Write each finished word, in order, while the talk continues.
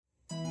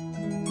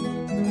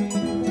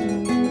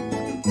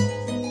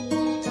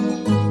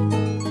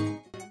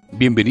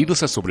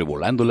Bienvenidos a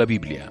Sobrevolando la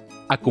Biblia.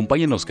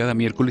 Acompáñanos cada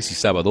miércoles y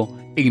sábado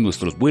en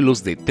nuestros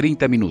vuelos de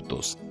 30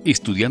 minutos,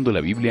 estudiando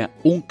la Biblia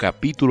un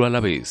capítulo a la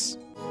vez.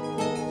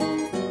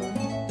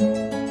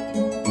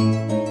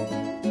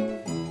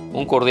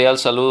 Un cordial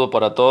saludo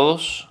para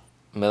todos.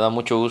 Me da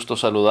mucho gusto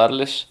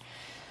saludarles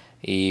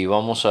y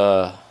vamos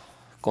a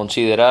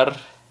considerar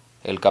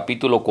el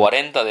capítulo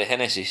 40 de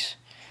Génesis,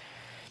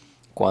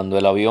 cuando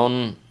el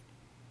avión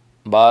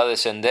va a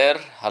descender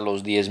a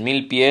los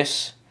 10,000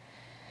 pies.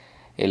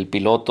 El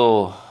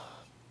piloto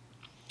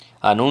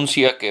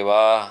anuncia que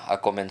va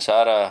a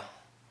comenzar a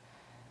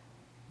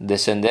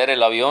descender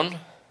el avión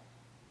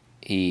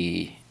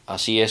y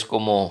así es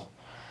como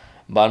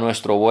va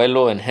nuestro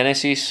vuelo en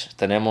Génesis.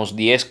 Tenemos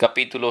 10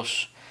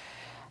 capítulos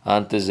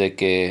antes de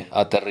que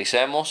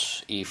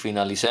aterricemos y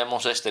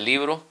finalicemos este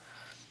libro.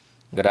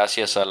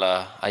 Gracias a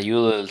la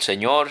ayuda del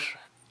Señor,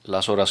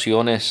 las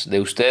oraciones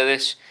de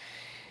ustedes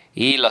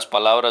y las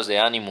palabras de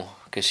ánimo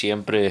que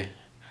siempre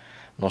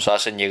nos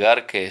hacen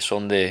llegar, que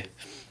son de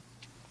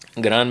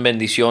gran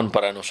bendición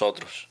para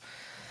nosotros.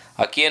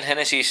 Aquí en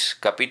Génesis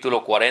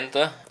capítulo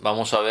 40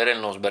 vamos a ver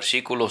en los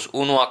versículos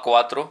 1 a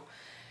 4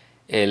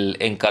 el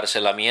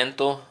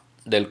encarcelamiento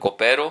del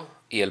copero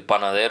y el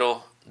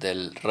panadero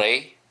del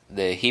rey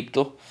de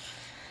Egipto.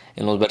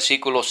 En los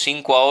versículos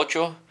 5 a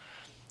 8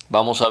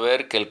 vamos a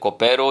ver que el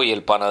copero y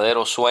el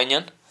panadero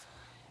sueñan.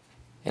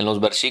 En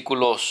los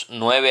versículos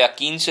 9 a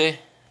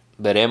 15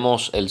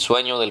 veremos el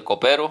sueño del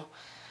copero.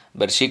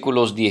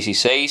 Versículos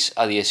 16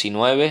 a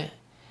 19,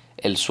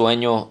 el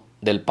sueño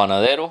del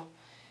panadero,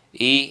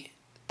 y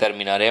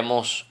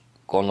terminaremos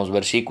con los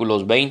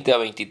versículos 20 a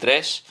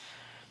 23,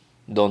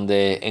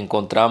 donde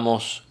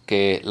encontramos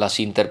que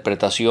las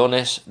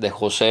interpretaciones de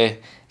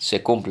José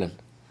se cumplen.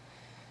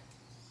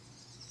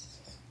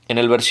 En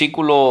el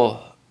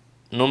versículo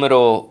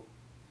número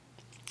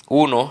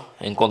 1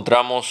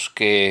 encontramos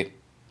que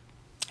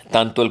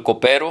tanto el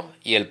copero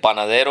y el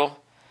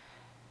panadero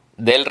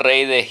del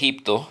rey de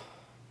Egipto,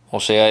 o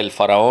sea, el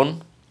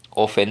faraón,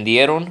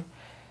 ofendieron,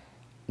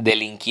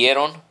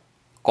 delinquieron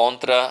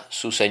contra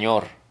su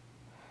señor.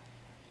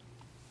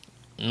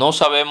 No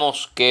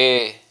sabemos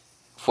qué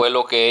fue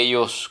lo que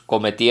ellos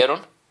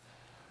cometieron.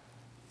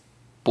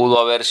 Pudo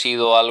haber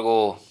sido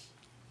algo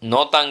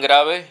no tan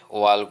grave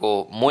o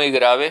algo muy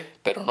grave,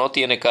 pero no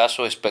tiene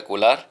caso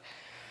especular.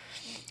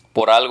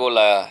 Por algo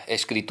la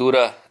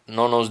Escritura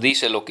no nos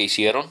dice lo que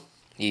hicieron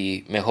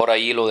y mejor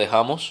allí lo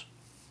dejamos.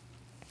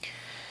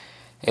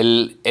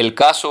 El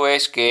caso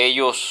es que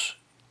ellos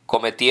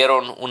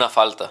cometieron una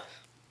falta.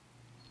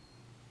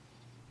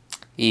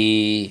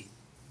 Y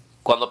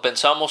cuando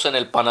pensamos en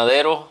el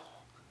panadero,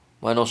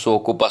 bueno, su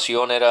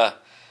ocupación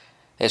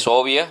es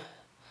obvia.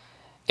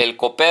 El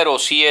copero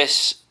sí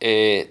es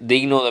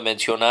digno de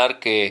mencionar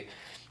que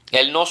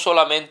él no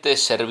solamente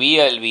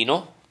servía el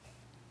vino,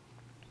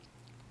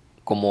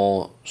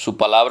 como su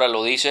palabra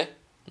lo dice,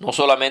 no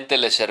solamente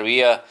le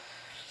servía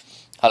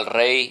al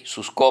rey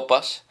sus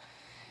copas,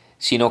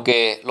 sino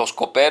que los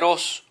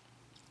coperos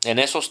en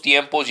esos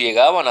tiempos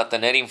llegaban a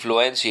tener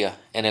influencia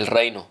en el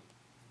reino.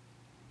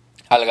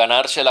 Al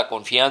ganarse la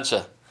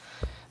confianza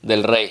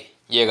del rey,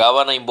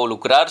 llegaban a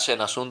involucrarse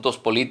en asuntos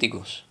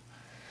políticos.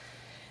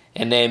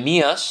 En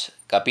Nehemías,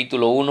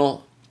 capítulo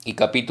 1 y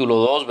capítulo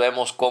 2,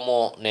 vemos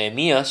cómo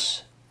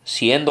Nehemías,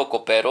 siendo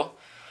copero,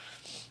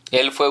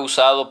 él fue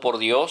usado por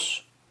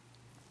Dios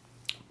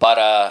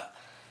para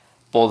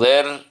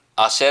poder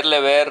hacerle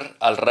ver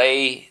al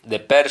rey de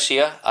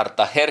Persia,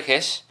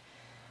 Artajerjes,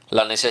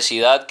 la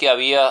necesidad que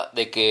había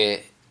de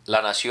que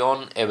la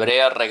nación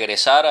hebrea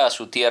regresara a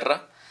su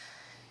tierra,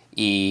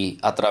 y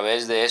a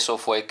través de eso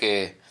fue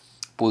que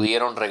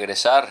pudieron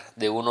regresar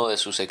de uno de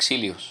sus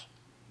exilios.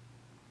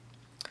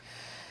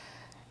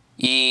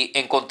 Y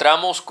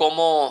encontramos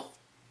cómo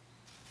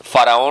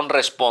Faraón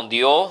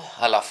respondió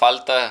a la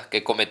falta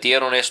que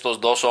cometieron estos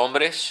dos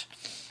hombres,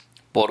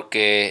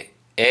 porque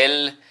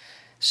él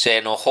se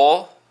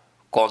enojó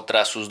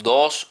contra sus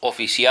dos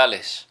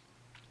oficiales,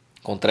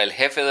 contra el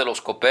jefe de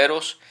los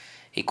coperos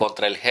y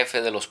contra el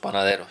jefe de los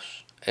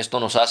panaderos. Esto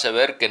nos hace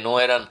ver que no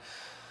eran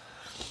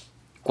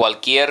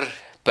cualquier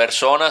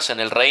personas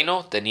en el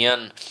reino,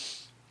 tenían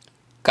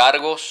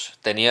cargos,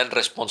 tenían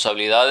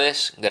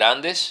responsabilidades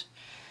grandes.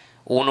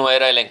 Uno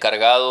era el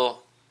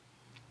encargado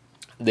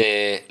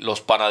de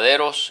los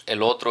panaderos,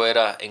 el otro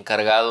era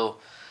encargado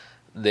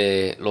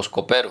de los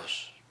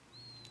coperos.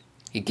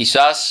 Y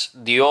quizás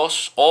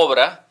Dios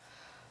obra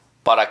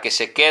para que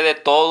se quede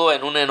todo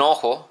en un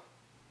enojo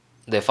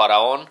de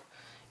Faraón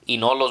y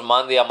no los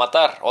mande a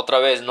matar. Otra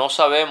vez, no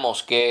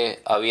sabemos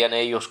qué habían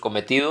ellos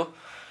cometido,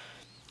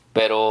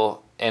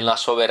 pero en la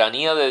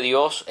soberanía de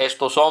Dios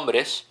estos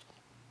hombres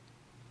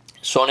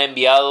son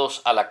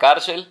enviados a la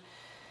cárcel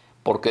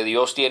porque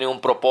Dios tiene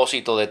un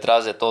propósito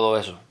detrás de todo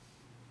eso.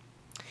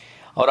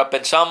 Ahora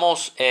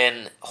pensamos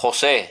en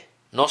José.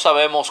 No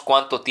sabemos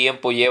cuánto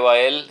tiempo lleva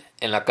él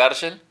en la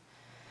cárcel,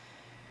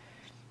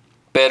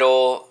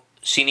 pero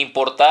sin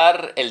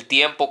importar el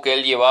tiempo que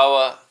él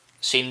llevaba,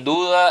 sin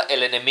duda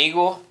el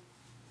enemigo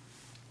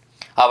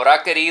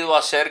habrá querido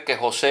hacer que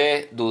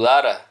José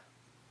dudara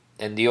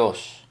en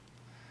Dios.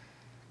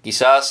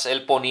 Quizás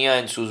él ponía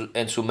en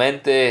su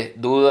mente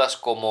dudas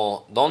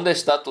como, ¿dónde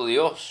está tu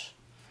Dios?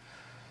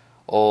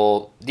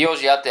 O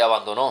Dios ya te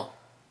abandonó.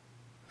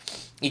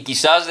 Y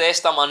quizás de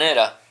esta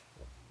manera,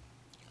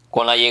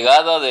 con la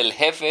llegada del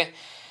jefe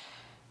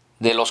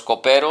de los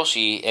coperos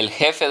y el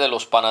jefe de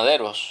los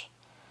panaderos,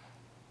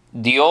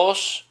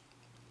 Dios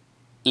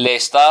le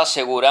está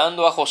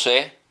asegurando a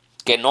José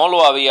que no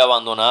lo había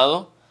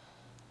abandonado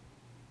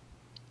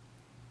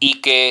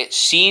y que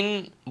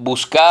sin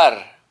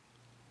buscar,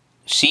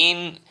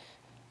 sin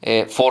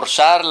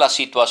forzar la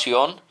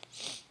situación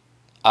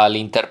al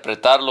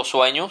interpretar los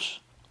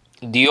sueños,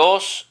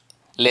 Dios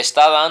le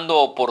está dando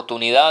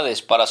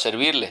oportunidades para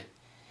servirle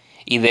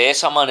y de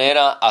esa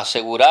manera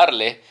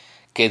asegurarle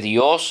que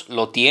Dios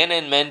lo tiene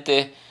en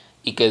mente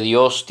y que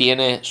Dios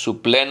tiene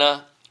su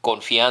plena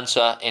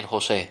confianza en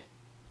José.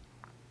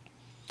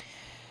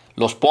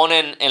 Los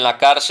ponen en la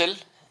cárcel,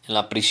 en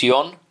la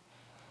prisión.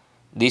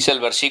 Dice el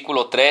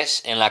versículo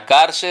 3, en la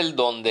cárcel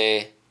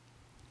donde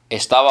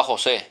estaba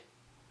José,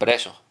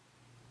 preso.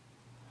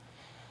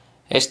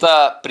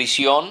 Esta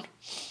prisión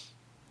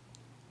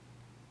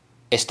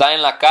está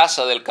en la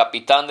casa del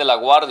capitán de la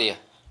guardia.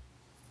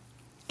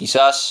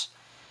 Quizás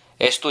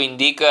esto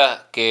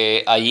indica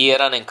que allí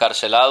eran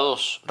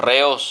encarcelados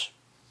reos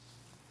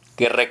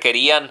que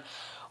requerían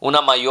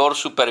una mayor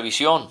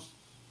supervisión.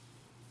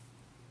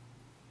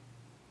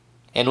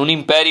 En un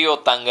imperio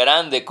tan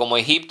grande como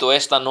Egipto,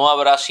 esta no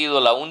habrá sido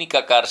la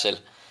única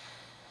cárcel,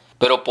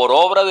 pero por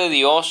obra de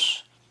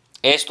Dios,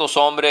 estos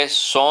hombres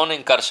son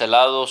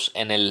encarcelados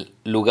en el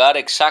lugar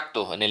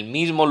exacto, en el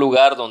mismo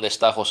lugar donde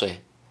está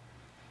José.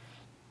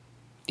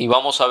 Y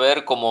vamos a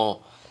ver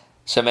cómo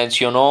se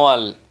mencionó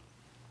al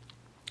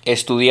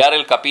estudiar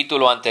el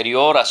capítulo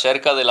anterior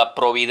acerca de la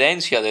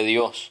providencia de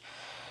Dios,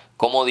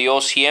 cómo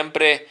Dios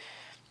siempre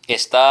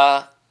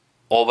está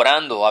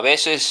obrando. A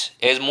veces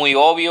es muy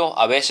obvio,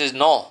 a veces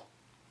no,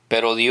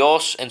 pero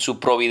Dios en su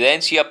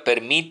providencia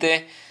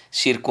permite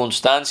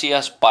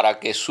circunstancias para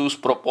que sus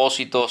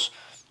propósitos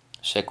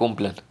se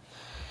cumplan.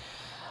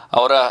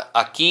 Ahora,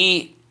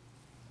 aquí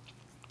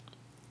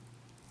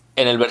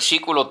en el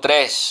versículo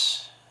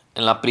 3,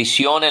 en la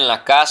prisión en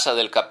la casa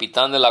del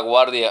capitán de la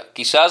guardia,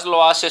 quizás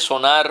lo hace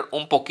sonar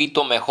un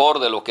poquito mejor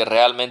de lo que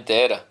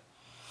realmente era.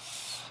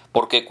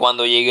 Porque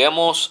cuando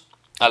lleguemos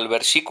al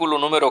versículo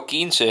número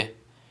 15,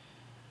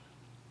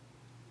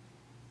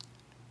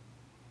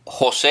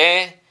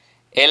 José,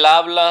 él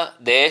habla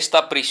de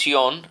esta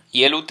prisión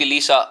y él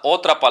utiliza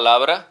otra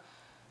palabra.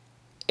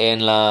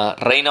 En la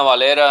Reina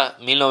Valera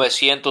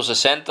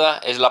 1960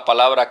 es la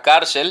palabra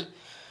cárcel,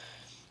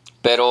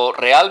 pero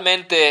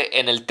realmente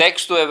en el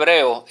texto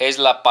hebreo es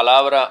la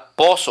palabra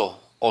pozo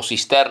o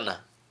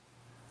cisterna.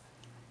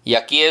 Y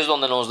aquí es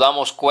donde nos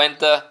damos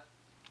cuenta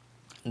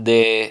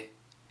de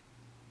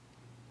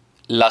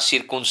las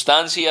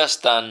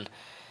circunstancias tan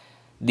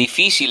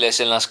difíciles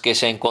en las que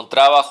se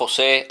encontraba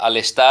José al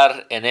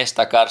estar en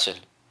esta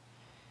cárcel.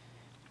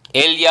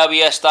 Él ya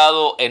había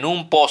estado en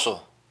un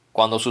pozo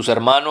cuando sus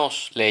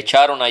hermanos le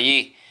echaron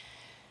allí,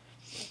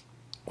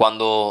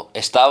 cuando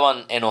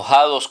estaban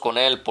enojados con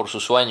él por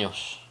sus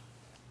sueños,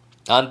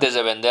 antes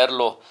de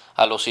venderlo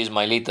a los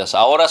ismaelitas.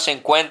 Ahora se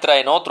encuentra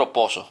en otro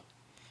pozo.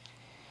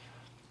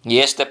 Y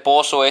este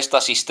pozo,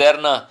 esta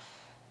cisterna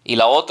y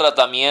la otra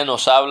también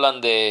nos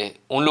hablan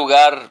de un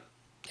lugar,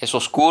 es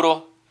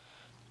oscuro.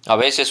 A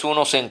veces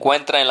uno se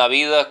encuentra en la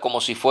vida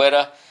como si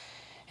fuera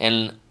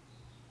en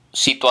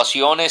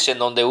situaciones en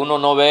donde uno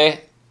no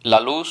ve la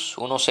luz,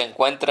 uno se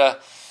encuentra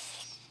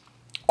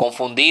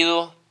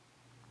confundido,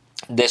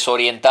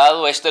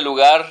 desorientado. Este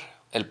lugar,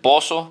 el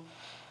pozo,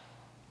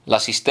 la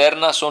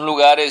cisterna, son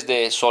lugares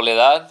de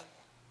soledad.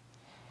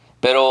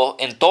 Pero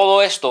en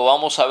todo esto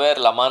vamos a ver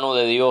la mano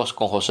de Dios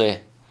con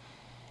José.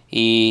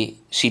 Y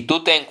si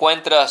tú te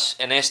encuentras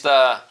en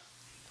esta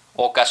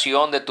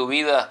ocasión de tu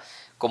vida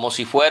como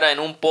si fuera en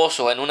un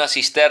pozo, en una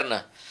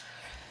cisterna,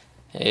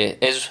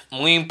 es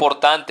muy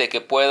importante que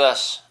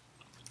puedas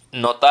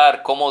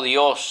notar cómo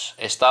Dios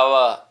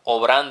estaba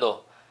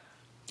obrando,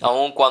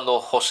 aun cuando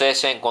José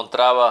se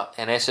encontraba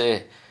en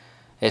ese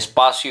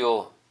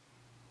espacio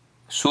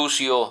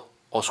sucio,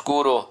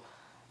 oscuro,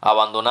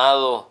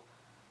 abandonado,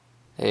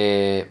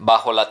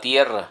 bajo la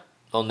tierra,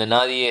 donde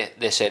nadie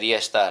desearía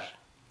estar.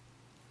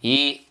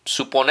 Y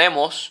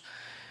suponemos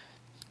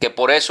que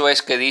por eso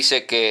es que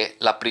dice que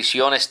la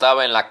prisión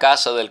estaba en la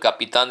casa del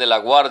capitán de la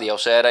guardia, o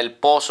sea, era el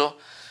pozo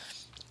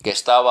que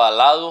estaba al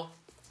lado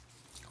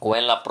o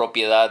en la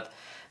propiedad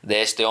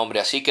de este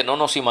hombre. Así que no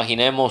nos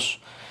imaginemos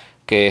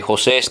que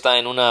José está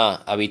en una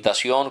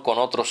habitación con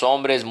otros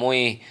hombres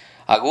muy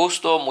a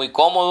gusto, muy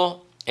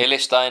cómodo. Él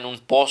está en un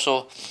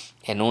pozo,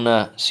 en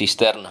una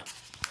cisterna.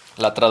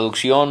 La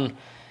traducción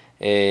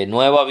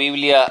Nueva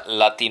Biblia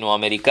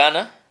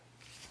Latinoamericana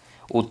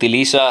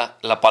utiliza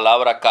la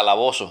palabra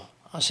calabozo.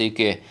 Así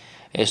que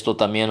esto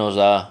también nos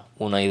da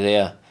una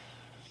idea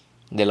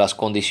de las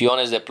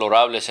condiciones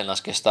deplorables en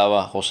las que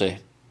estaba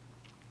José.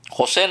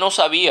 José no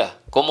sabía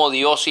cómo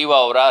Dios iba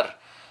a obrar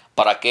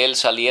para que él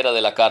saliera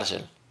de la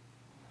cárcel.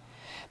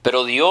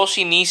 Pero Dios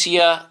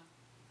inicia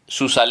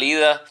su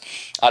salida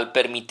al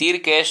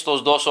permitir que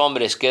estos dos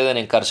hombres queden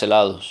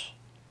encarcelados.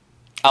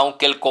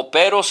 Aunque el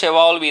copero se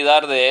va a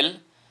olvidar de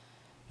él,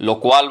 lo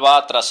cual va a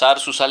atrasar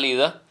su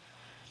salida,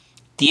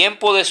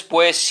 tiempo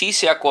después sí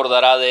se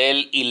acordará de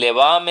él y le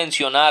va a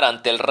mencionar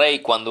ante el rey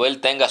cuando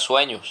él tenga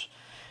sueños,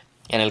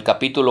 en el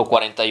capítulo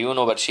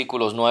 41,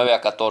 versículos 9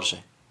 a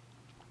 14.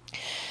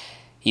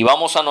 Y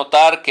vamos a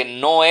notar que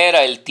no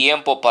era el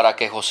tiempo para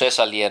que José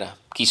saliera.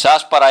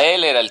 Quizás para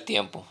él era el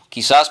tiempo,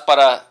 quizás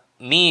para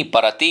mí,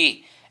 para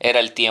ti era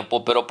el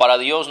tiempo, pero para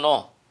Dios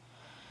no.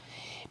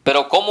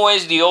 Pero ¿cómo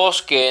es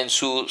Dios que en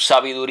su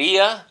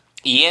sabiduría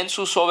y en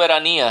su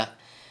soberanía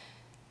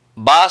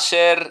va a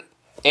hacer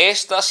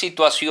esta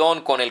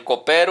situación con el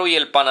copero y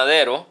el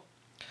panadero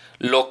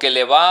lo que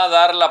le va a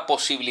dar la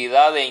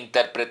posibilidad de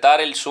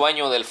interpretar el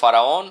sueño del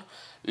faraón,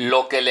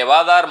 lo que le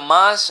va a dar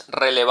más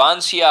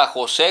relevancia a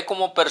José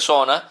como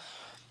persona,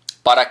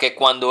 para que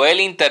cuando él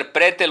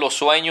interprete los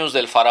sueños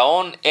del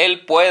faraón,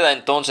 él pueda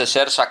entonces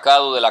ser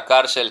sacado de la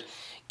cárcel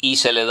y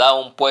se le da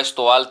un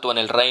puesto alto en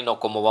el reino,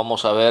 como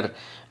vamos a ver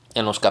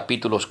en los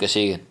capítulos que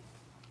siguen?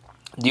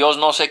 Dios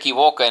no se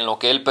equivoca en lo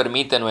que Él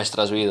permite en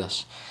nuestras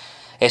vidas.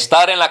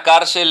 Estar en la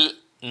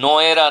cárcel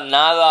no era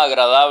nada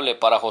agradable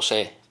para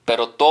José,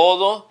 pero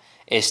todo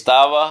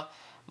estaba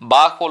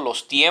bajo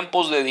los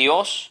tiempos de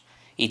Dios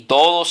y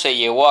todo se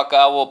llevó a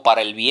cabo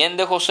para el bien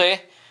de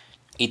José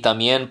y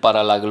también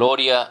para la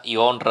gloria y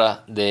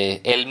honra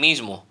de Él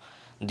mismo,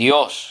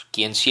 Dios,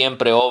 quien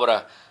siempre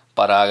obra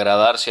para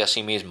agradarse a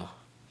sí mismo.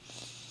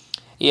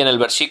 Y en el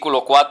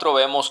versículo 4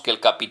 vemos que el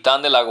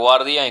capitán de la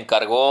guardia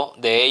encargó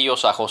de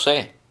ellos a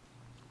José.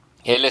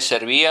 Él les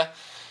servía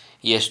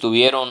y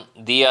estuvieron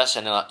días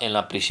en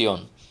la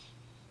prisión.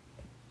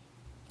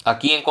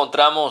 Aquí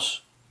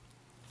encontramos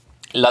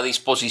la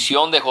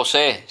disposición de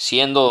José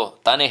siendo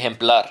tan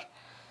ejemplar.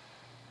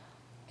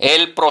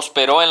 Él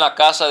prosperó en la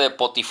casa de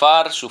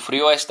Potifar,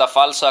 sufrió esta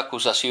falsa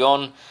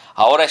acusación,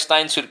 ahora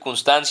está en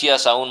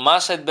circunstancias aún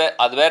más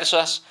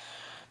adversas,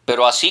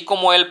 pero así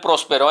como él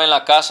prosperó en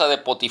la casa de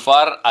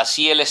Potifar,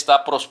 así él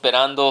está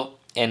prosperando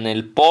en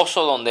el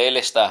pozo donde él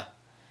está.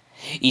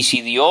 Y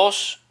si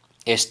Dios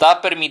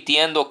está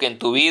permitiendo que en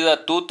tu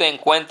vida tú te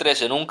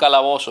encuentres en un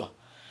calabozo,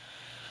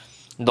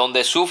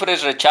 donde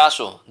sufres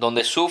rechazo,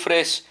 donde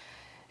sufres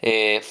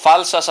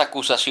falsas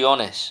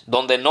acusaciones,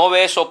 donde no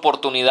ves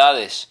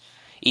oportunidades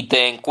y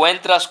te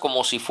encuentras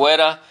como si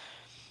fuera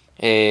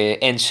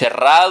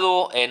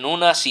encerrado en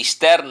una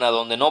cisterna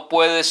donde no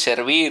puedes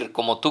servir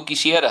como tú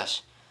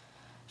quisieras.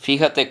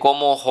 Fíjate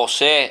cómo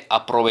José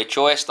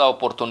aprovechó esta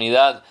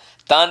oportunidad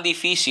tan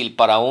difícil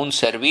para aún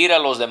servir a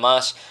los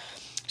demás,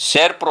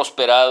 ser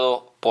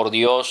prosperado por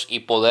Dios y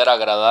poder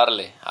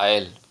agradarle a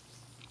Él.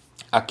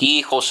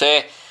 Aquí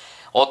José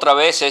otra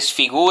vez es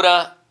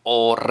figura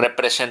o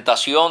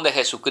representación de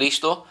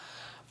Jesucristo,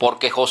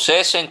 porque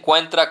José se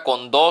encuentra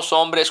con dos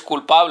hombres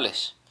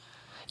culpables.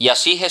 Y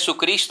así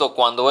Jesucristo,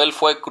 cuando Él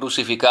fue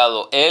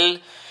crucificado,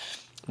 Él,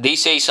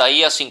 dice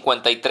Isaías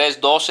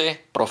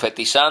 53:12,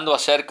 profetizando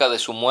acerca de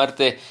su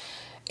muerte,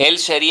 Él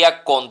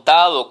sería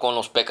contado con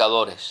los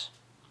pecadores.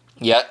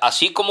 Y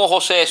así como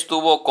José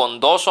estuvo con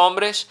dos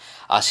hombres,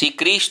 así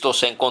Cristo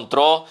se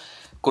encontró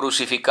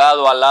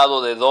crucificado al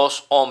lado de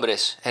dos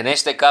hombres. En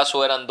este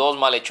caso eran dos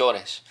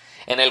malhechores.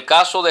 En el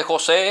caso de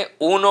José,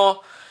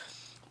 uno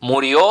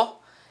murió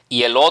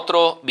y el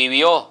otro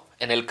vivió.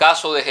 En el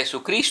caso de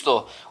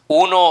Jesucristo,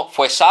 uno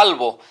fue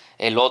salvo,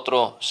 el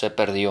otro se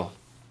perdió.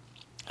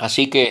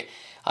 Así que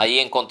ahí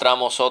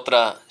encontramos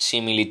otra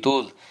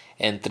similitud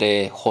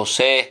entre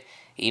José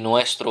y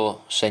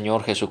nuestro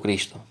Señor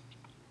Jesucristo.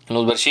 En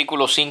los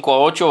versículos 5 a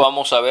 8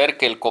 vamos a ver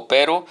que el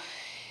copero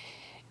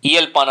y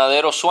el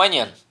panadero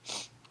sueñan.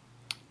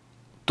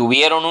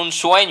 Tuvieron un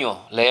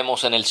sueño,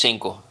 leemos en el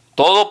 5.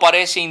 Todo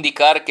parece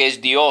indicar que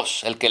es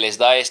Dios el que les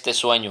da este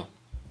sueño,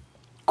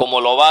 como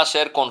lo va a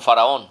hacer con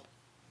Faraón.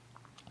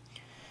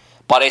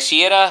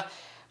 Pareciera,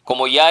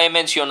 como ya he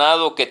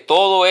mencionado, que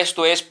todo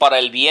esto es para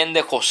el bien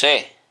de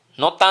José,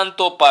 no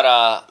tanto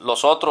para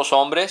los otros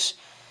hombres,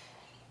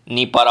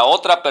 ni para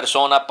otra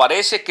persona.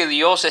 Parece que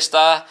Dios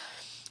está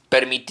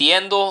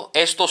permitiendo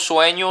estos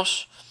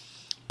sueños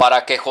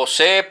para que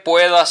José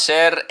pueda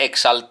ser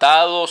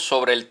exaltado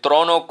sobre el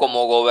trono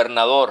como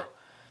gobernador,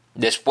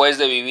 después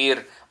de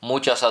vivir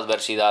muchas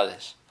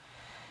adversidades.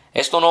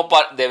 Esto no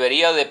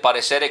debería de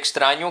parecer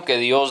extraño, que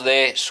Dios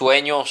dé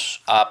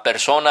sueños a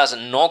personas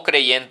no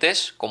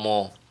creyentes,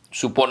 como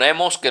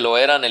suponemos que lo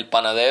eran el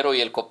panadero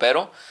y el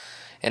copero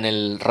en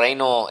el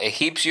reino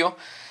egipcio.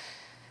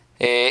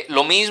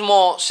 Lo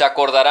mismo se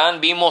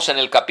acordarán, vimos en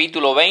el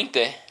capítulo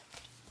 20,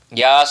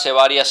 ya hace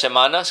varias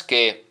semanas,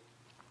 que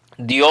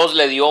Dios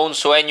le dio un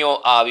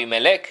sueño a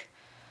Abimelech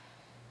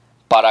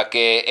para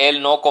que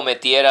él no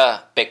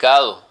cometiera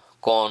pecado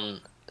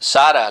con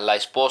Sara, la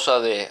esposa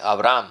de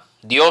Abraham.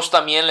 Dios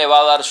también le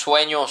va a dar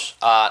sueños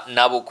a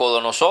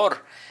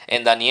Nabucodonosor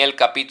en Daniel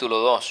capítulo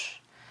 2.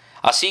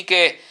 Así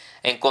que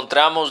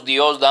encontramos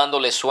Dios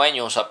dándole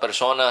sueños a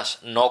personas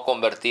no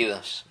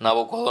convertidas.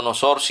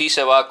 Nabucodonosor sí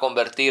se va a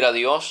convertir a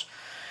Dios,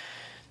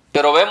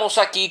 pero vemos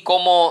aquí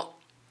cómo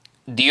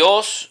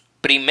Dios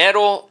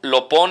primero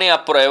lo pone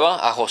a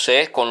prueba a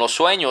José con los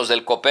sueños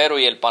del copero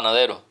y el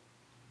panadero.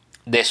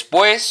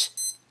 Después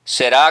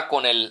será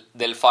con el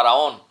del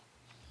faraón.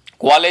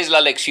 ¿Cuál es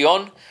la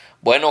lección?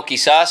 Bueno,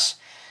 quizás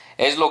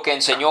es lo que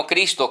enseñó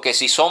Cristo, que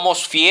si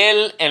somos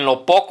fiel en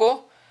lo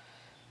poco,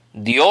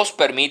 Dios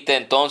permite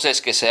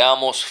entonces que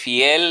seamos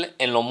fiel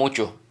en lo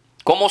mucho.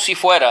 Como si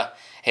fuera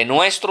en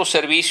nuestro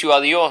servicio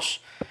a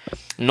Dios.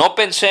 No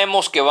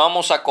pensemos que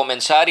vamos a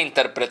comenzar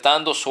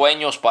interpretando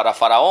sueños para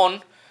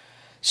Faraón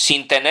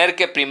sin tener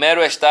que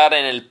primero estar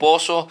en el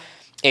pozo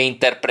e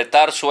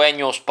interpretar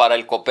sueños para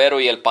el copero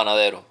y el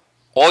panadero.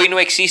 Hoy no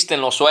existen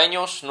los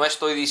sueños, no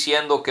estoy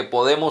diciendo que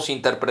podemos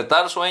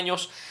interpretar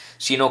sueños,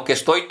 sino que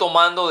estoy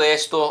tomando de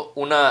esto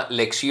una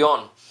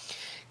lección,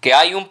 que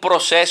hay un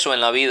proceso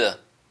en la vida.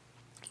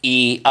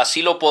 Y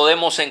así lo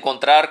podemos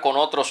encontrar con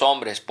otros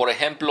hombres. Por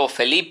ejemplo,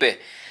 Felipe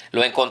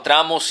lo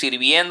encontramos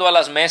sirviendo a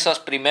las mesas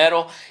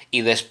primero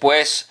y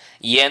después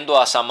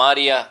yendo a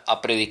Samaria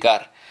a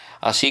predicar.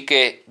 Así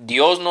que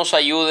Dios nos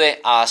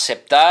ayude a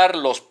aceptar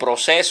los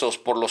procesos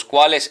por los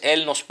cuales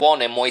Él nos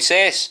pone.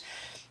 Moisés,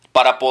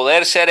 para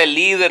poder ser el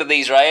líder de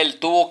Israel,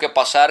 tuvo que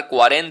pasar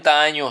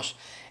 40 años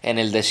en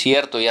el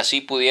desierto, y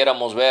así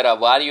pudiéramos ver a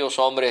varios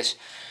hombres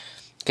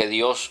que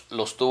Dios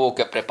los tuvo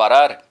que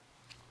preparar,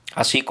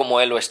 así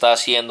como Él lo está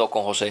haciendo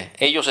con José.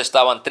 Ellos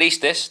estaban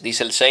tristes,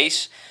 dice el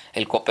 6,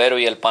 el copero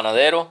y el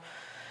panadero,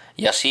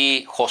 y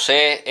así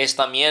José es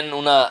también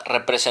una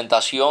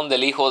representación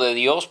del Hijo de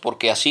Dios,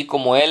 porque así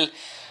como Él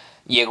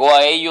llegó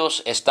a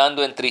ellos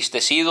estando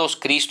entristecidos,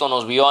 Cristo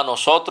nos vio a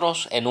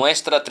nosotros en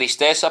nuestra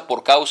tristeza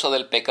por causa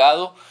del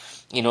pecado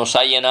y nos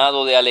ha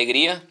llenado de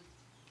alegría.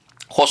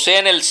 José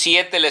en el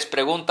 7 les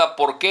pregunta: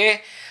 ¿por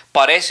qué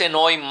parecen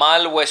hoy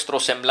mal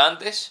vuestros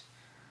semblantes?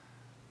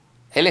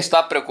 Él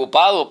está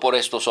preocupado por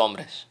estos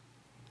hombres.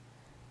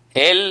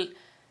 Él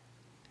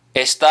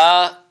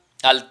está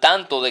al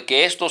tanto de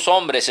que estos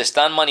hombres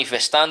están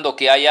manifestando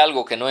que hay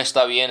algo que no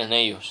está bien en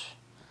ellos.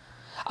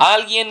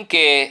 Alguien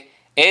que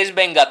es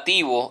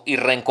vengativo y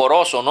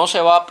rencoroso no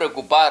se va a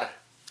preocupar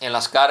en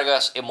las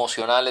cargas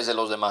emocionales de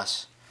los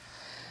demás.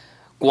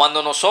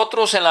 Cuando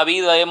nosotros en la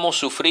vida hemos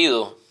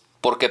sufrido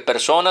porque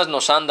personas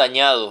nos han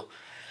dañado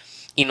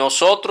y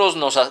nosotros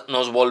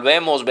nos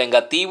volvemos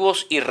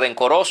vengativos y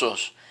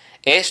rencorosos,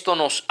 esto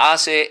nos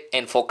hace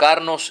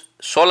enfocarnos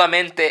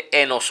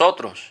solamente en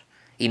nosotros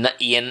y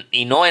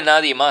no en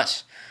nadie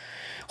más.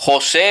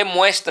 José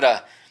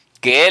muestra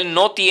que él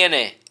no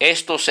tiene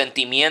estos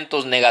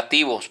sentimientos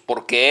negativos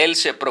porque él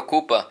se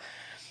preocupa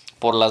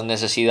por las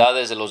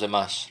necesidades de los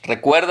demás.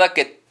 Recuerda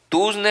que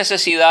tus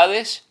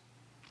necesidades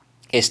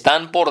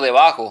están por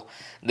debajo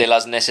de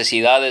las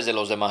necesidades de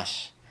los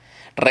demás.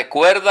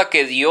 Recuerda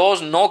que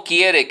Dios no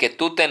quiere que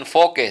tú te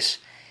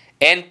enfoques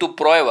en tu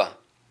prueba,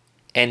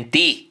 en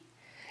ti.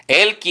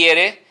 Él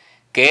quiere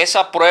que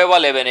esa prueba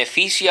le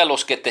beneficie a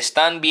los que te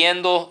están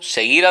viendo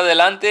seguir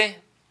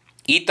adelante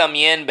y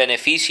también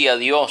beneficie a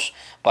Dios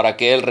para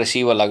que Él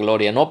reciba la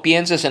gloria. No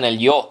pienses en el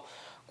yo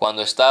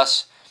cuando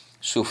estás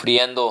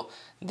sufriendo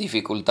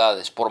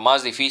dificultades, por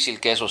más difícil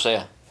que eso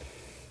sea.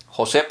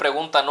 José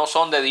pregunta: ¿no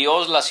son de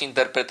Dios las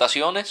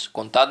interpretaciones?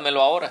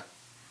 Contádmelo ahora.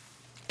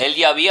 Él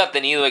ya había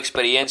tenido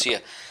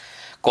experiencia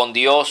con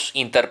Dios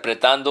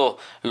interpretando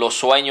los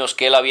sueños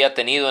que él había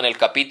tenido en el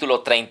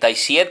capítulo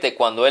 37,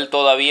 cuando él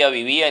todavía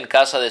vivía en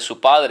casa de su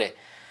padre.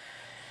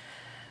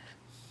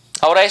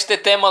 Ahora, este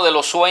tema de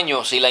los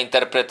sueños y la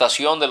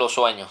interpretación de los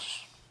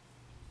sueños.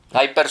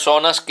 Hay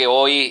personas que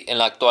hoy en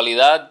la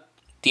actualidad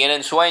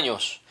tienen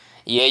sueños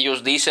y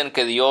ellos dicen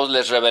que Dios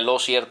les reveló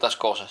ciertas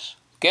cosas.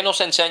 ¿Qué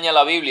nos enseña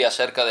la Biblia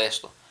acerca de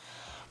esto?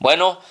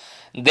 Bueno,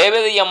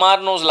 debe de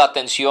llamarnos la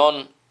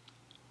atención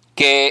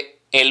que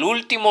el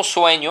último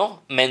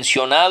sueño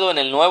mencionado en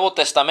el Nuevo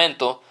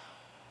Testamento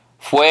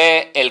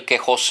fue el que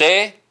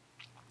José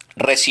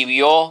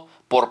recibió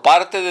por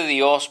parte de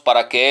Dios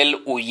para que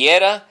él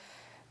huyera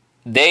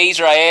de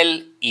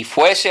Israel y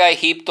fuese a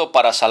Egipto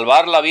para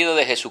salvar la vida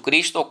de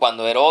Jesucristo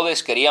cuando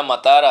Herodes quería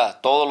matar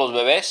a todos los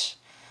bebés,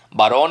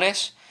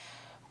 varones,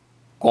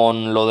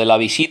 con lo de la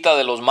visita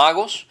de los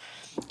magos.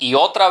 Y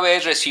otra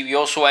vez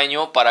recibió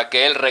sueño para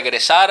que él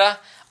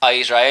regresara a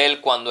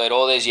Israel cuando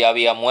Herodes ya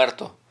había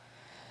muerto.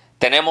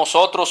 Tenemos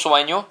otro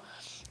sueño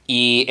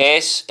y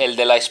es el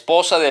de la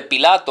esposa de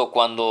Pilato,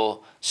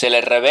 cuando se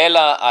le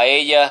revela a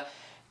ella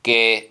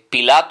que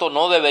Pilato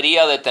no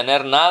debería de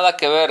tener nada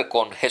que ver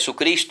con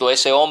Jesucristo,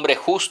 ese hombre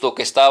justo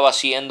que estaba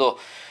siendo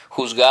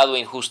juzgado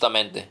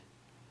injustamente.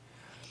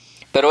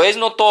 Pero es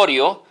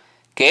notorio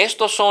que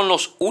estos son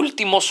los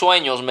últimos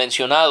sueños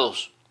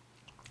mencionados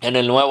en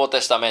el Nuevo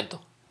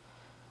Testamento.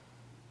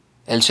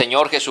 El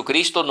Señor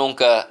Jesucristo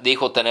nunca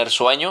dijo tener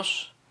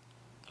sueños.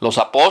 Los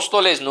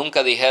apóstoles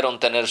nunca dijeron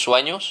tener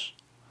sueños.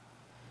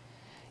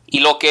 Y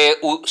lo que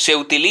se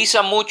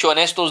utiliza mucho en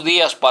estos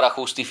días para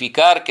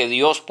justificar que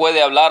Dios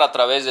puede hablar a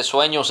través de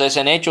sueños es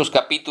en Hechos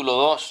capítulo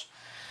 2.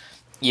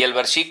 y el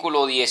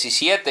versículo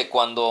 17,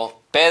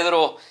 cuando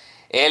Pedro,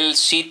 él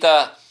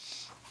cita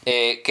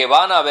que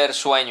van a haber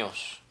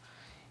sueños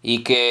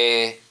y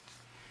que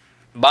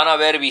van a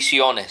haber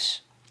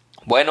visiones.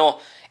 Bueno,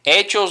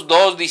 Hechos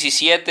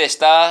 2:17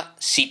 está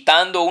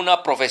citando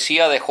una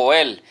profecía de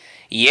Joel,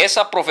 y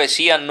esa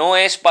profecía no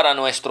es para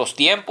nuestros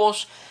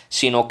tiempos,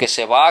 sino que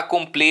se va a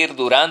cumplir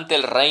durante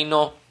el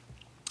reino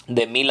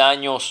de 1000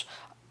 años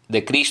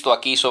de Cristo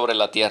aquí sobre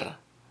la tierra.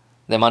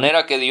 De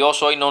manera que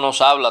Dios hoy no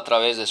nos habla a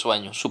través de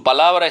sueños. Su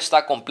palabra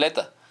está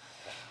completa.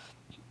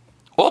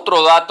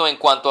 Otro dato en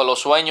cuanto a los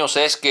sueños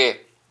es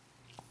que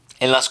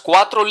en las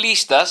 4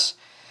 listas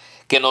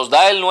que nos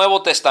da el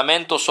Nuevo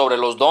Testamento sobre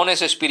los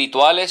dones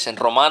espirituales, en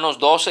Romanos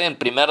 12, en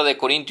 1 de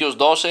Corintios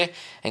 12,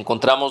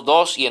 encontramos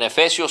 2, y en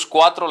Efesios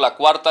 4, la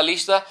 4ª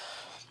lista,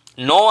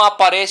 no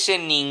aparece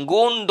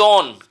ningún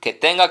don que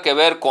tenga que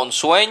ver con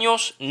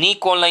sueños ni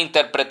con la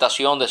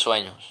interpretación de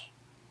sueños.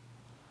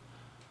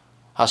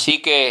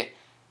 Así que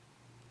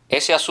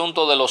ese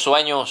asunto de los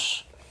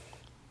sueños,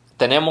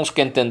 tenemos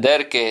que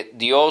entender que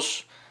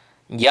Dios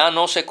ya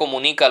no se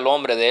comunica al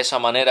hombre de esa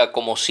manera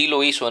como sí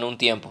lo hizo en un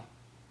tiempo.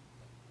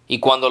 Y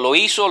cuando lo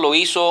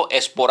hizo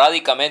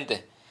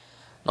esporádicamente.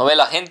 ¿No ve?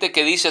 La gente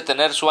que dice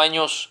tener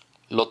sueños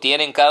lo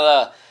tienen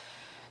cada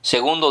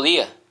segundo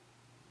día.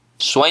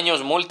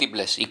 Sueños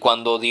múltiples. Y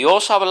cuando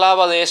Dios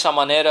hablaba de esa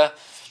manera,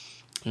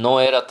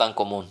 no era tan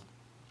común.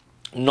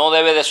 No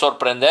debe de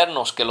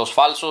sorprendernos que los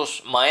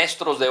falsos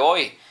maestros de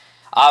hoy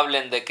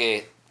hablen de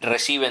que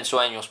reciben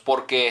sueños,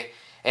 porque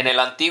en el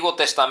Antiguo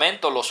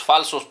Testamento los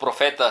falsos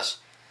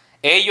profetas,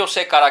 ellos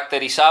se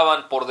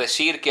caracterizaban por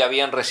decir que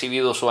habían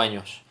recibido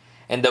sueños.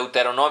 En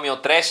Deuteronomio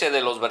 13,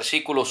 de los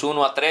versículos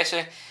 1 a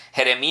 13,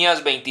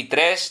 Jeremías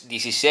 23,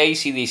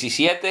 16 y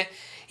 17,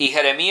 y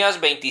Jeremías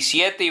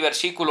 27 y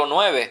versículo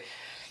 9,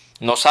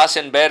 nos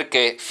hacen ver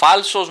que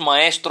falsos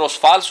maestros,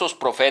 falsos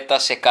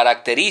profetas se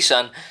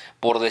caracterizan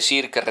por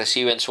decir que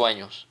reciben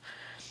sueños.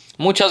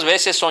 Muchas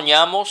veces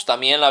soñamos,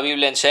 también la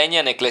Biblia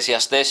enseña en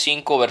Eclesiastés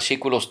 5,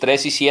 versículos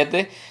 3 y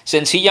 7,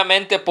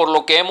 sencillamente por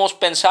lo que hemos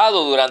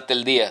pensado durante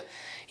el día,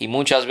 y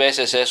muchas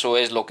veces eso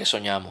es lo que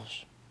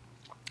soñamos.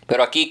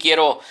 Pero aquí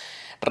quiero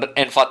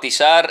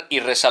enfatizar y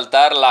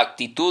resaltar la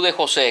actitud de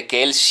José,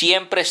 que él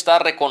siempre está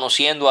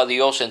reconociendo a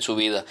Dios en su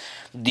vida.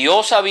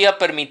 Dios había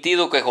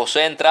permitido que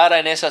José entrara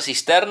en esa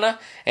cisterna,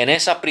 en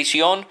esa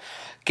prisión.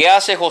 ¿Qué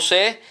hace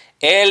José?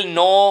 Él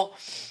no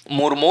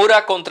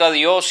murmura contra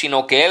Dios,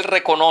 sino que él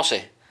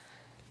reconoce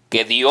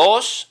que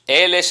Dios,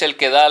 él es el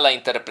que da la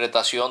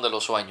interpretación de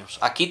los sueños.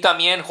 Aquí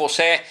también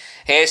José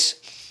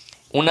es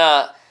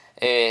una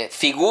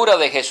figura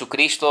de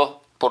Jesucristo,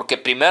 porque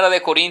 1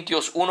 de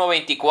Corintios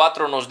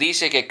 1:24 nos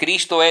dice que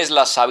Cristo es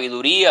la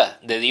sabiduría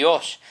de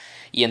Dios.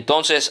 Y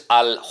entonces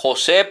al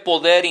José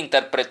poder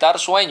interpretar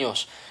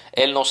sueños,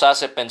 él nos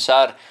hace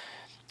pensar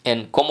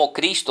en cómo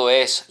Cristo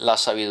es la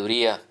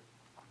sabiduría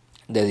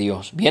de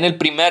Dios. Viene el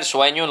primer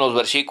sueño en los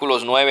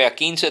versículos 9 a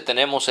 15,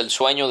 tenemos el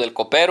sueño del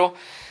copero.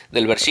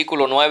 Del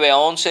versículo 9 a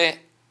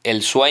 11,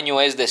 el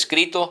sueño es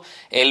descrito.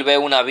 Él ve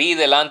una vid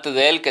delante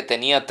de él que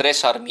tenía 3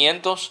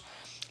 sarmientos.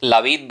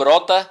 La vid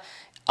brota,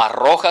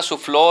 arroja su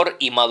flor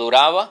y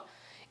maduraba,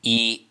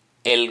 y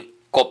el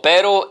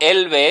copero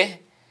él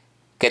ve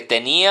que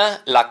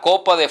tenía la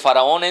copa de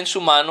Faraón en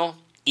su mano,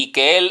 y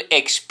que él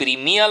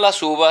exprimía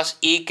las uvas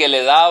y que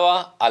le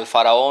daba al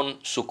Faraón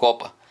su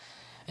copa.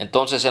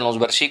 Entonces en los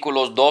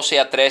versículos 12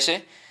 a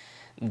 13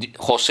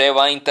 José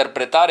va a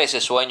interpretar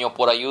ese sueño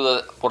por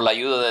la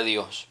ayuda de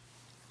Dios.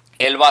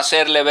 Él va a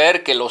hacerle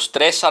ver que los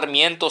 3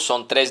 sarmientos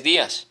son 3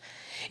 días,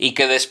 y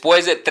que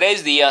después de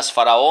 3 días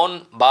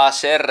Faraón va a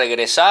hacer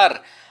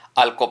regresar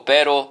al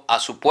copero a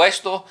su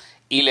puesto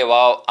y le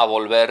va a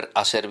volver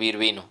a servir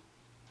vino.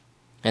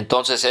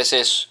 Entonces ese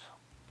es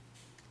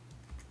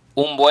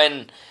un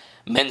buen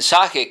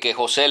mensaje que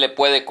José le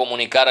puede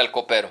comunicar al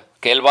copero,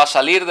 que él va a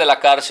salir de la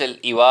cárcel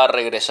y va a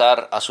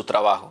regresar a su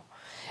trabajo.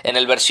 En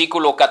el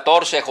versículo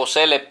 14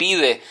 José le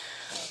pide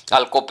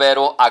al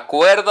copero: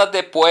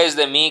 acuérdate pues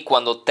de mí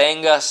cuando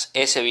tengas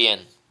ese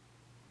bien.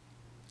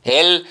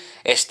 Él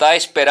está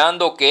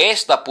esperando que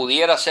esta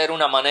pudiera ser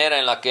una manera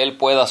en la que él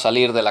pueda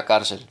salir de la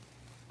cárcel,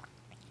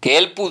 que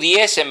él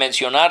pudiese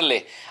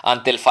mencionarle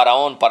ante el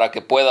faraón para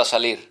que pueda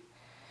salir.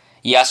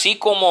 Y así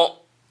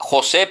como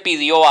José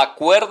pidió: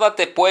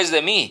 acuérdate pues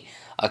de mí,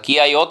 aquí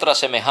hay otra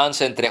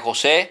semejanza entre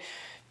José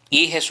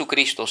y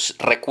Jesucristo.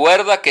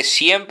 Recuerda que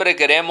siempre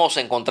queremos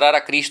encontrar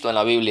a Cristo en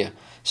la Biblia,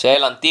 sea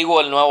el Antiguo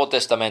o el Nuevo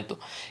Testamento.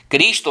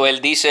 Cristo, él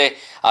dice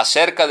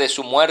acerca de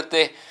su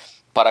muerte,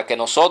 para que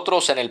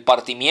nosotros en el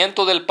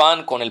partimiento del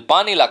pan, con el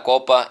pan y la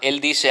copa,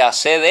 él dice: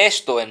 haced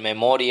esto en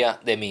memoria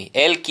de mí.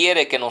 Él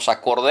quiere que nos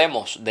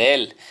acordemos de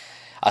él.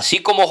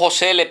 Así como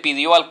José le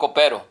pidió al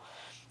copero,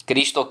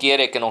 Cristo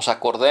quiere que nos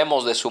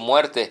acordemos de su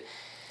muerte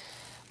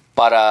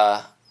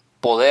para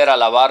poder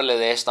alabarle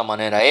de esta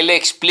manera. Él le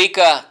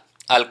explica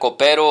al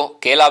copero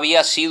que él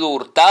había sido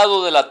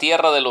hurtado de la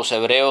tierra de los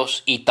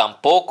hebreos, y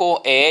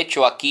tampoco he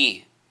hecho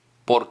aquí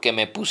porque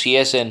me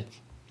pusiesen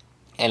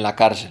en la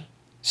cárcel.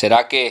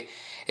 ¿Será que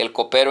el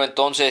copero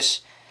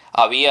entonces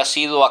había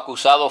sido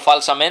acusado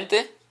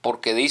falsamente,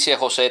 porque dice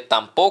José,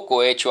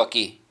 tampoco he hecho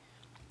aquí.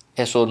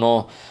 Eso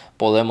no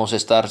podemos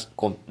estar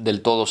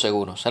del todo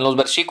seguros. En los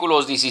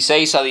versículos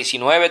 16 a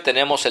 19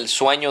 tenemos el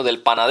sueño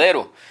del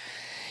panadero.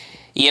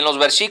 Y en los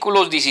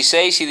versículos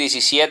 16 y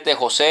 17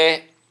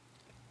 José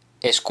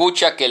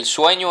escucha que el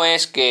sueño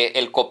es que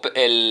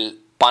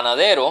el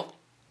panadero,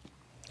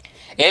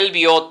 él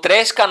vio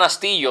 3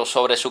 canastillos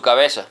sobre su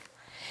cabeza,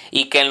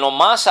 y que en lo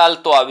más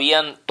alto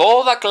habían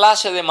toda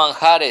clase de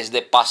manjares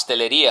de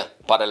pastelería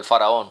para el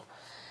faraón,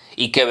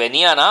 y que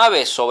venían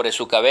aves sobre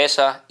su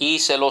cabeza y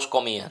se los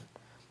comían.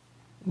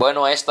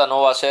 Bueno, esta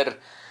no va a ser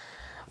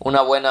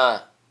una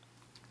buena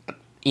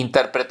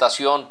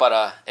interpretación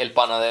para el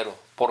panadero,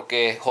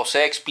 porque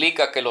José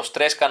explica que los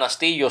 3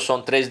 canastillos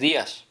son 3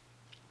 días,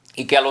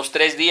 y que a los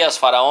 3 días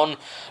Faraón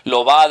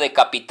lo va a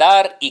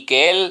decapitar, y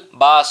que él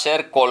va a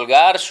hacer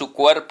colgar su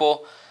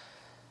cuerpo,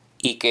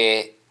 y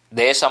que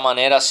de esa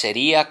manera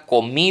sería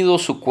comido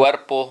su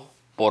cuerpo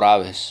por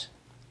aves.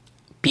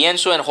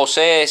 Pienso en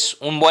José es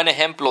un buen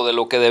ejemplo de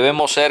lo que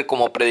debemos ser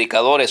como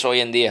predicadores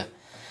hoy en día.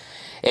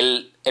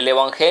 El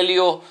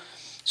evangelio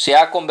se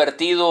ha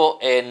convertido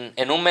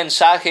en un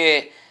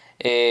mensaje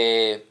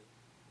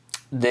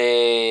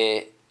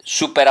de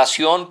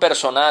superación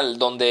personal,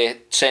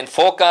 donde se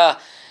enfoca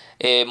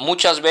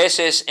muchas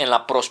veces en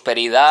la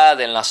prosperidad,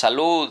 en la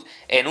salud,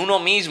 en uno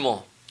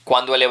mismo,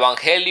 cuando el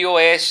evangelio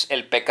es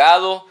el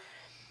pecado,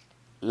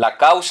 la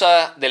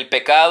causa del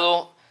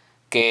pecado,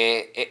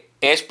 que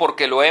es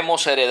porque lo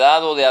hemos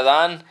heredado de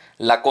Adán,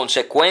 la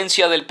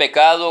consecuencia del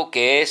pecado,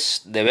 que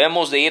es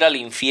debemos de ir al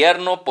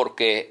infierno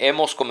porque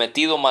hemos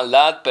cometido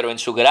maldad, pero en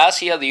su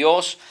gracia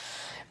Dios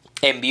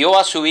envió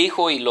a su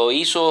Hijo y lo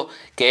hizo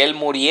que Él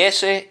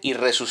muriese y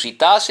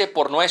resucitase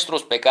por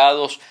nuestros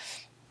pecados,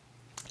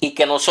 y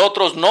que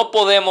nosotros no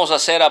podemos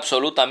hacer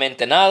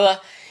absolutamente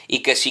nada, y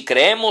que si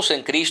creemos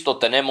en Cristo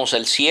tenemos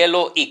el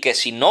cielo, y que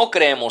si no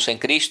creemos en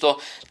Cristo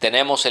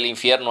tenemos el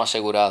infierno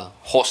asegurado.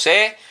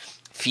 José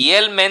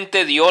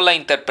fielmente dio la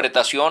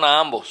interpretación a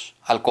ambos,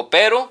 al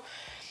copero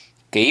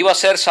que iba a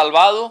ser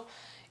salvado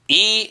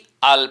y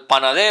al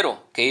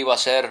panadero que iba a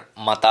ser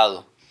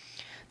matado.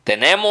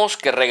 Tenemos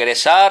que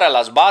regresar a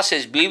las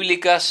bases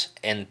bíblicas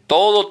en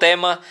todo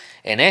tema,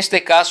 en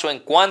este caso en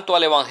cuanto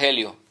al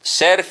evangelio,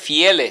 ser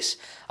fieles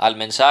al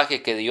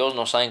mensaje que Dios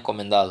nos ha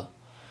encomendado.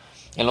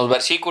 En los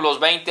versículos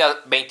 20 a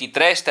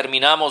 23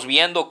 terminamos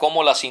viendo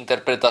cómo las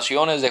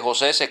interpretaciones de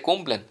José se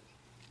cumplen.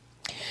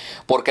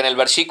 Porque en el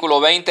versículo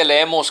 20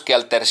 leemos que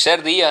al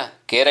tercer día,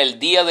 que era el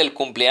día del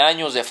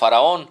cumpleaños de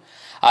Faraón,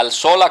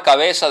 alzó la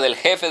cabeza del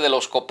jefe de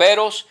los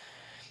coperos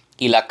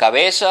y la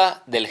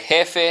cabeza del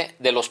jefe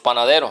de los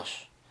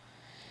panaderos.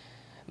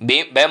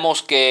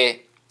 Vemos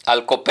que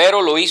al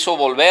copero lo hizo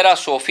volver a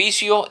su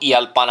oficio y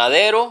al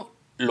panadero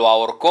lo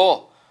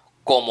ahorcó,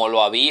 como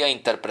lo había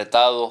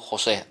interpretado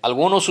José.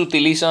 Algunos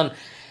utilizan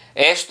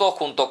esto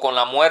junto con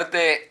la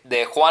muerte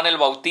de Juan el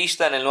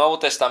Bautista en el Nuevo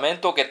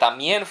Testamento, que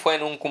también fue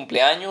en un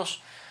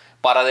cumpleaños,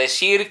 para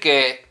decir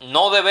que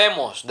no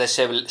debemos de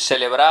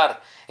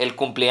celebrar el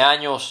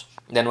cumpleaños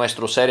de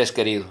nuestros seres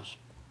queridos.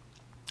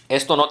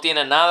 Esto no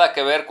tiene nada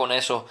que ver con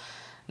eso.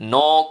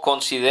 No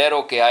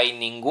considero que hay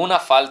ninguna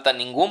falta,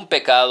 ningún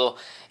pecado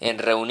en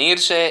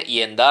reunirse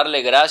y en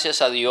darle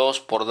gracias a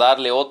Dios por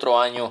darle otro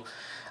año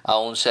a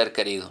un ser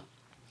querido.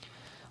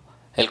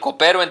 El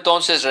copero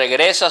entonces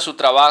regresa a su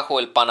trabajo,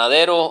 el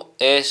panadero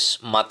es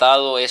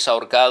matado, es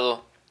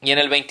ahorcado, y en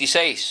el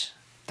 26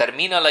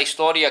 termina la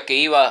historia que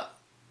iba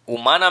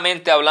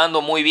humanamente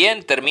hablando muy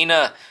bien,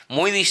 termina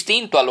muy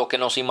distinto a lo que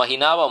nos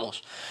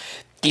imaginábamos.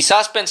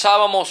 Quizás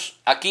pensábamos,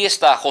 aquí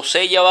está,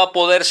 José ya va a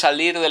poder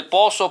salir del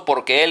pozo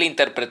porque él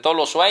interpretó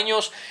los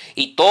sueños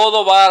y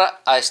todo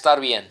va a estar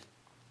bien.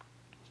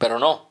 Pero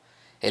no,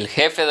 el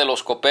jefe de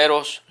los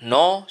coperos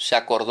no se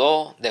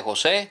acordó de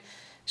José,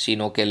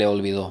 sino que le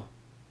olvidó.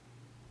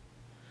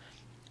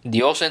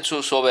 Dios en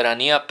su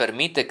soberanía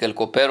permite que el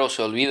copero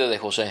se olvide de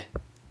José,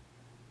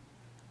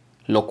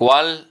 lo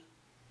cual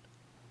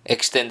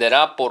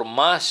extenderá por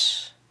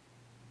más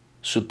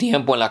su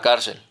tiempo en la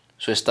cárcel,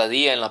 su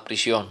estadía en la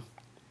prisión.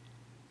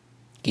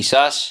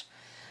 Quizás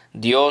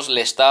Dios le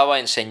estaba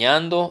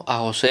enseñando a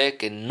José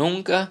que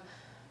nunca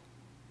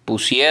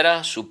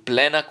pusiera su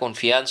plena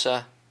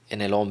confianza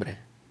en el hombre.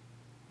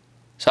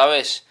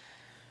 ¿Sabes?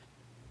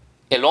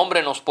 El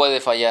hombre nos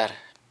puede fallar.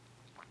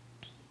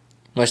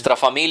 Nuestra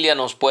familia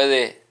nos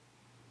puede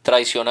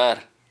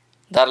traicionar,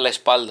 dar la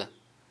espalda.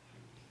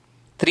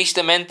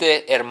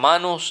 Tristemente,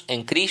 hermanos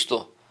en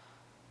Cristo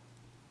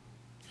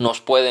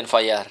nos pueden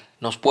fallar,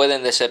 nos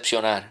pueden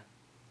decepcionar.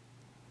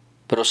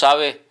 Pero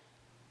 ¿sabe?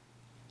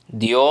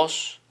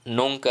 Dios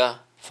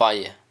nunca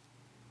falla.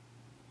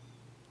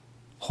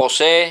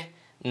 José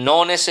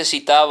no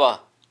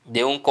necesitaba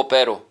de un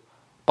copero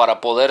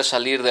para poder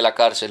salir de la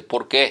cárcel.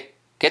 ¿Por qué?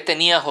 ¿Qué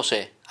tenía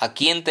José? ¿A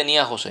quién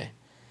tenía José?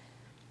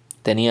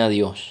 Tenía a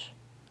Dios.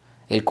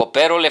 El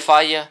copero le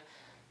falla,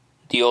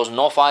 Dios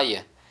no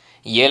falla.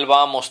 Y Él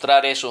va a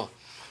mostrar eso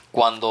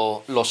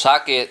cuando lo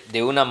saque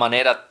de una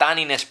manera tan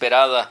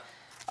inesperada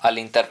al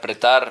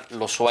interpretar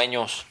los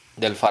sueños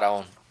del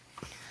faraón.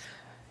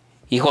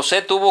 Y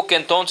José tuvo que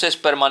entonces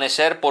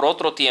permanecer por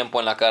otro tiempo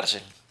en la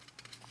cárcel.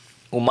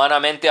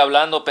 Humanamente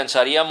hablando,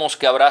 pensaríamos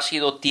que habrá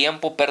sido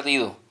tiempo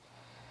perdido,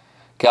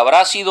 que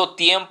habrá sido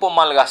tiempo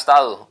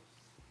malgastado,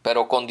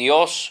 pero con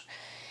Dios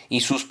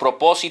y sus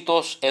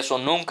propósitos eso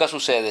nunca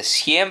sucede.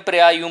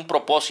 Siempre hay un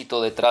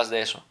propósito detrás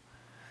de eso.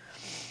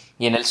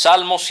 Y en el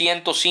Salmo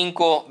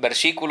 105,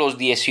 versículos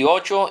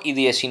 18 y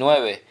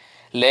 19,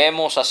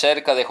 leemos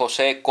acerca de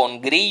José: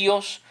 con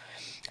grillos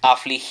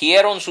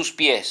afligieron sus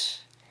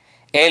pies,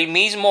 él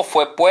mismo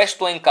fue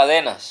puesto en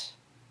cadenas.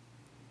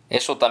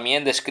 Eso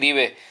también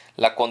describe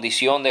la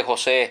condición de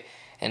José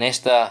en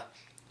esta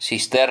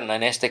cisterna,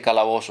 en este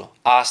calabozo,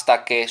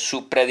 hasta que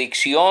su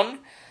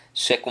predicción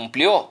se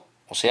cumplió,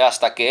 o sea,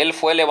 hasta que él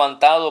fue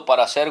levantado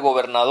para ser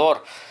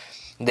gobernador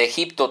de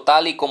Egipto,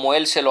 tal y como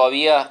él se lo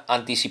había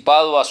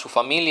anticipado a su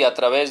familia a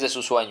través de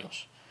sus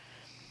sueños.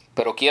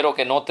 Pero quiero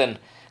que noten,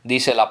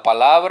 dice, la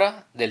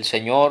palabra del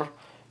Señor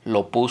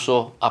lo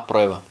puso a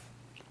prueba.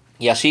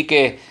 Y así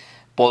que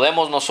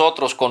podemos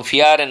nosotros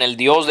confiar en el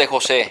Dios de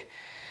José,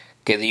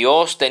 que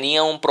Dios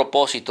tenía un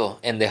propósito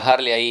en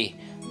dejarle ahí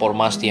por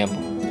más tiempo.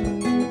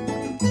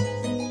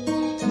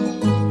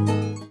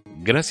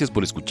 Gracias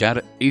por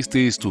escuchar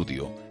este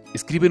estudio.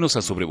 Escríbenos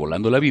a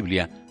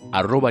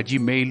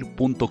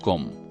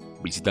sobrevolandolabiblia@gmail.com.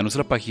 Visita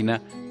nuestra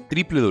página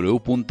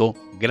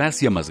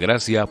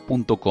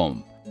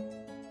www.graciamasgracia.com.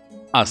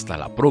 Hasta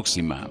la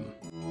próxima.